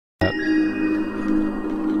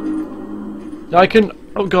I can...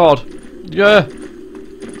 Oh god. Yeah.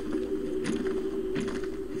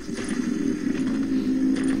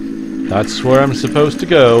 That's where I'm supposed to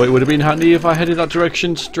go. It would have been handy if I headed that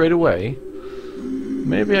direction straight away.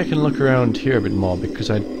 Maybe I can look around here a bit more because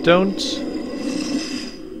I don't...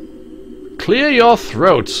 Clear your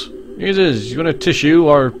throat! Jesus, you want a tissue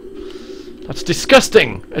or... That's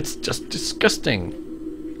disgusting! It's just disgusting.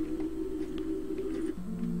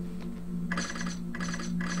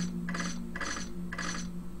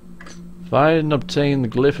 Find and obtain the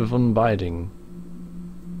glyph of unbinding.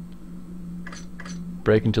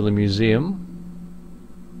 Break into the museum.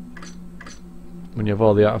 When you have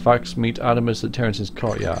all the artifacts, meet Adamus at Terence's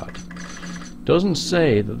courtyard. Doesn't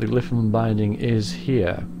say that the glyph of unbinding is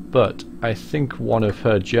here, but I think one of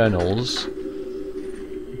her journals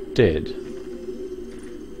did.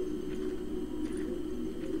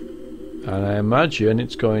 And I imagine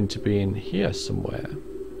it's going to be in here somewhere.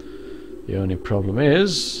 The only problem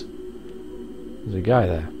is there's a guy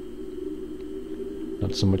there.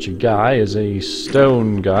 Not so much a guy as a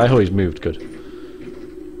stone guy. Oh, he's moved. Good.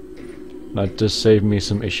 That does save me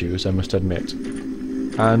some issues, I must admit.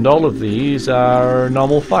 And all of these are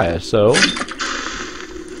normal fire, so...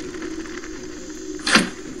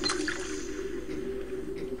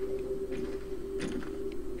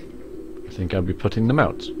 I think I'll be putting them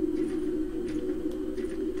out.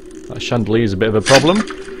 That chandelier is a bit of a problem.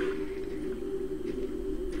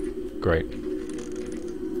 Great.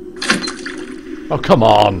 Oh, come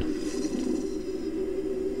on!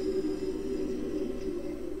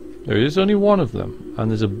 There is only one of them,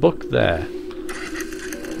 and there's a book there.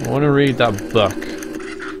 I want to read that book.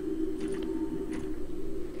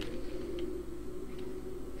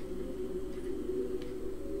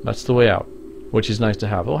 That's the way out, which is nice to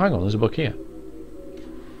have. Oh, hang on, there's a book here.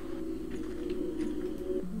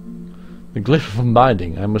 The glyph of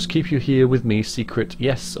unbinding. I must keep you here with me, secret.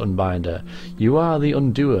 Yes, unbinder. You are the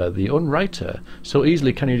undoer, the unwriter. So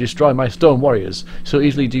easily can you destroy my stone warriors. So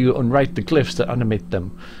easily do you unwrite the glyphs that animate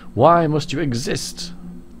them. Why must you exist?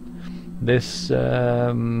 This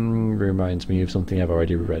reminds me of something I've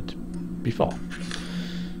already read before.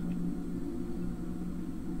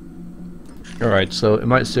 Alright, so it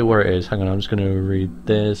might say where it is. Hang on, I'm just going to read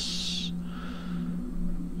this.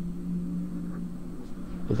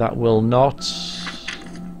 That will not...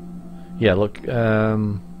 Yeah, look,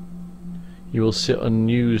 you will sit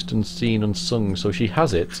unused, unseen, unsung, so she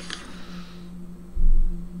has it.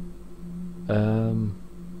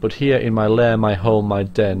 But here in my lair, my home, my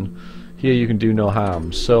den, here you can do no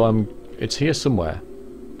harm. So it's here somewhere.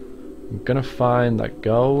 I'm gonna find that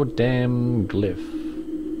goddamn glyph.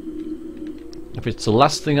 If it's the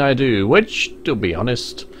last thing I do, which, to be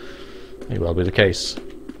honest, may well be the case.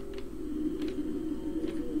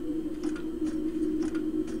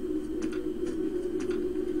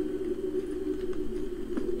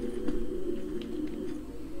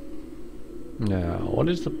 Now, what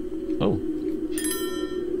is the... Oh.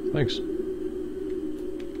 Thanks.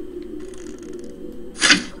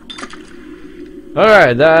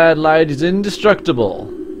 Alright, that light is indestructible.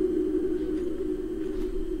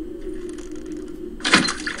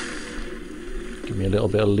 Give me a little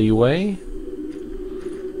bit of leeway.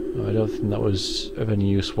 Oh, I don't think that was of any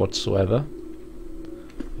use whatsoever.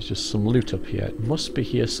 There's just some loot up here. It must be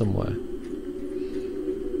here somewhere.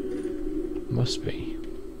 Must be.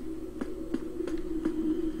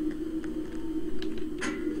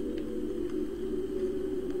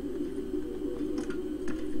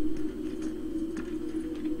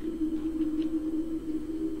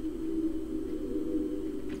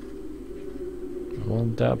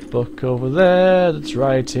 That book over there that's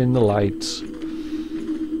right in the light.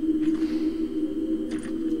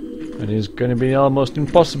 And it's going to be almost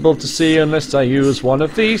impossible to see unless I use one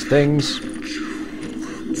of these things.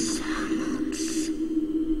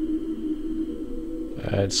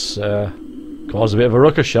 Let's cause a bit of a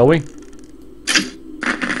ruckus, shall we?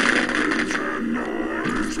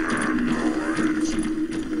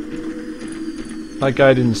 That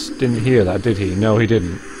guy didn't hear that, did he? No, he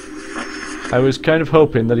didn't. I was kind of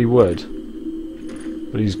hoping that he would.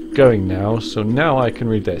 But he's going now, so now I can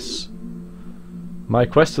read this. My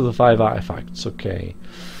quest of the 5 artifacts, okay.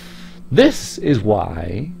 This is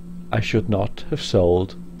why I should not have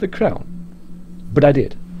sold the crown. But I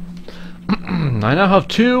did. I now have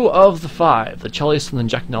 2 of the 5. The chalice and the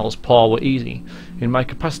Jack Nall's paw were easy. In my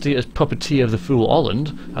capacity as puppeteer of the Fool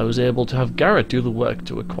Orland, I was able to have Garrett do the work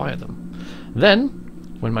to acquire them. Then,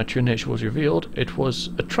 when my true nature was revealed, it was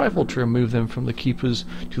a trifle to remove them from the keepers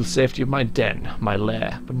to the safety of my den, my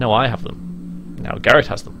lair. But now I have them. Now Garrett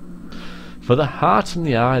has them. For the heart and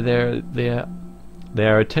the eye, they're They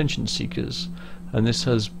are attention seekers, and this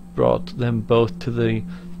has brought them both to the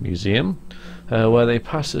museum, where they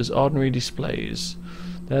pass as ordinary displays.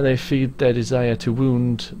 There they feed their desire to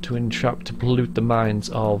wound, to entrap, to pollute the minds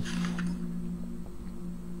of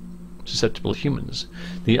susceptible humans.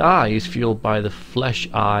 The eye is fueled by the flesh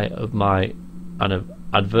eye of my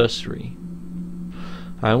adversary.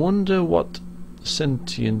 I wonder what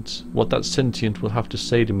that sentient will have to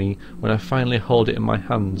say to me when I finally hold it in my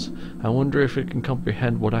hands. I wonder if it can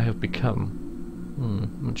comprehend what I have become.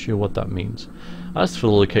 I'm not sure what that means. As for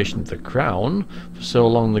the location of the crown, for so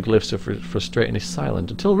long the glyphs are frustratingly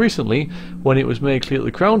silent, until recently, when it was made clear that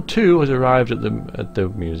the crown too has arrived at the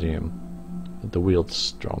museum, at the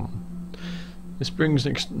Wealdstrom. This brings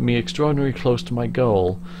me extraordinarily close to my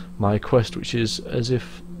goal, my quest, which is as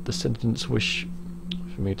if the sentence wish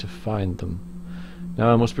for me to find them.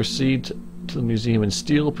 Now I must proceed to the museum and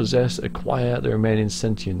steal, possess, acquire the remaining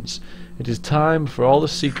sentience. It is time for all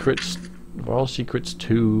secrets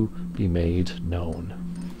to be made known.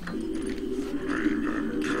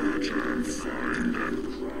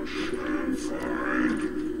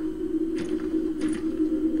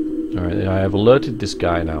 Alright, I have alerted this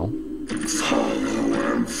guy now.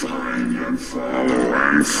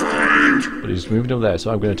 But he's moving over there,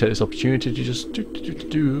 so I'm going to take this opportunity to just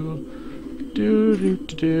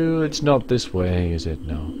It's not this way, is it?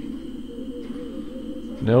 No.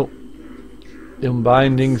 Nope. The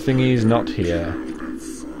unbinding thingy's not here.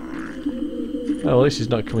 Oh, well, this is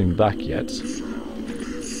not coming back yet.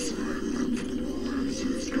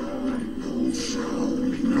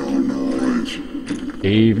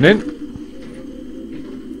 Evening.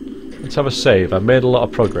 Let's have a save. I've made a lot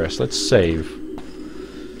of progress. Let's save.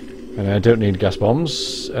 And I don't need gas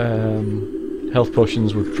bombs. Health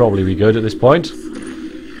potions would probably be good at this point,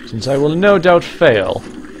 since I will no doubt fail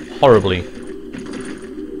horribly.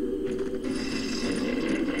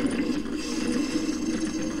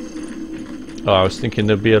 Oh, I was thinking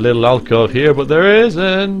there'd be a little alcove here, but there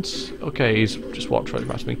isn't. Okay, he's just walked right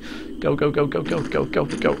past me. Go, go, go, go, go, go, go,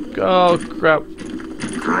 go. Oh, crap.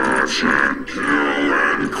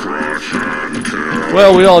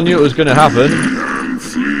 Well, we all knew it was going to happen.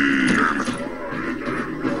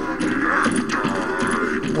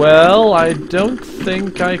 Well, I don't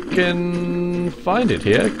think I can find it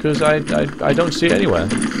here, because I don't see it anywhere.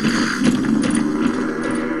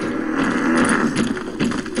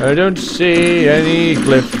 I don't see any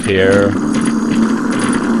glyph here.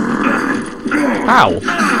 Ow!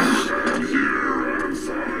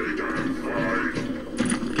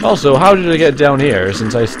 Also, how did I get down here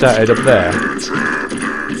since I started up there?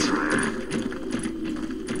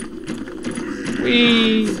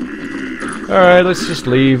 Whee! Alright, let's just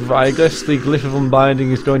leave. I guess the glyph of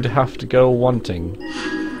unbinding is going to have to go wanting.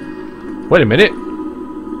 Wait a minute!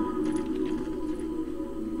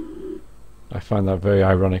 I find that very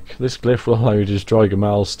ironic. This glyph will allow you to destroy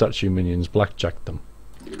Gamal's statue minions, blackjack them.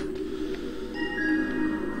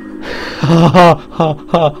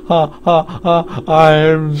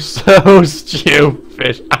 I'm so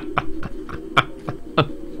stupid.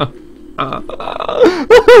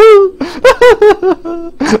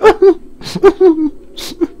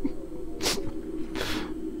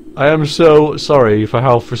 I am so sorry for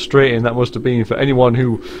how frustrating that must have been for anyone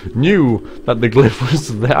who knew that the glyph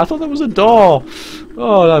was there. I thought that was a door.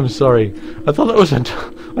 Oh, I'm sorry. I thought that was a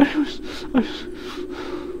door.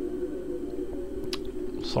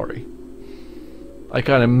 Sorry. I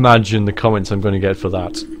can't imagine the comments I'm going to get for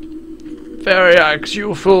that. Feriax,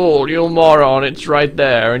 you fool, you moron, it's right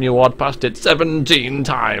there, and you walked past it 17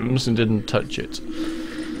 times and didn't touch it.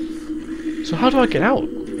 So how do I get out?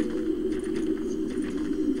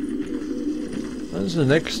 That's the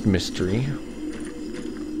next mystery.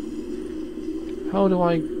 How do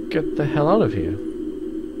I get the hell out of here?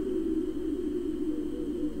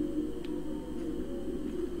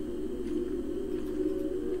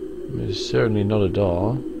 There's certainly not a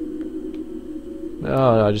door.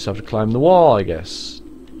 Oh, I just have to climb the wall, I guess.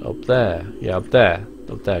 Up there. Yeah, up there.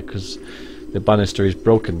 Up there, because the banister is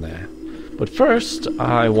broken there. But first,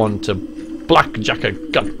 I want to blackjack a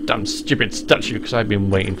goddamn stupid statue, because I've been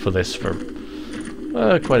waiting for this for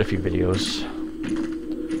quite a few videos.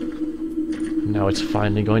 Now it's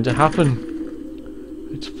finally going to happen.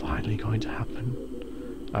 It's finally going to happen.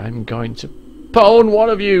 I'm going to pwn one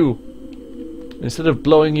of you! Instead of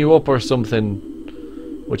blowing you up or something,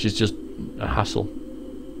 which is just a hassle.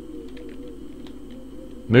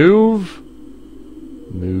 Move!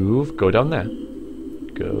 Move. Go down there.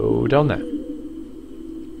 Go down there.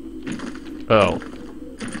 Oh.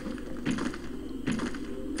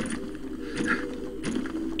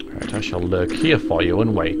 Right, I shall lurk here for you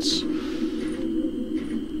and wait.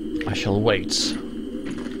 I shall wait.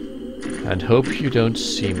 And hope you don't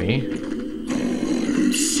see me.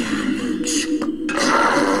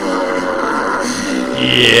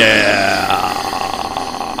 Yeah!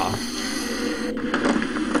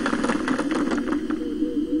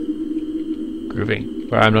 Groovy.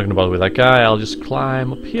 Well, I'm not gonna bother with that guy, I'll just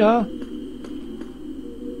climb up here.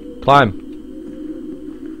 Climb!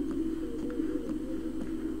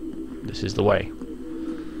 This is the way.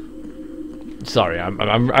 Sorry,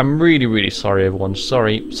 I'm really sorry, everyone.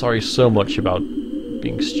 Sorry so much about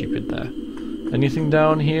being stupid there. Anything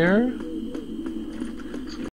down here?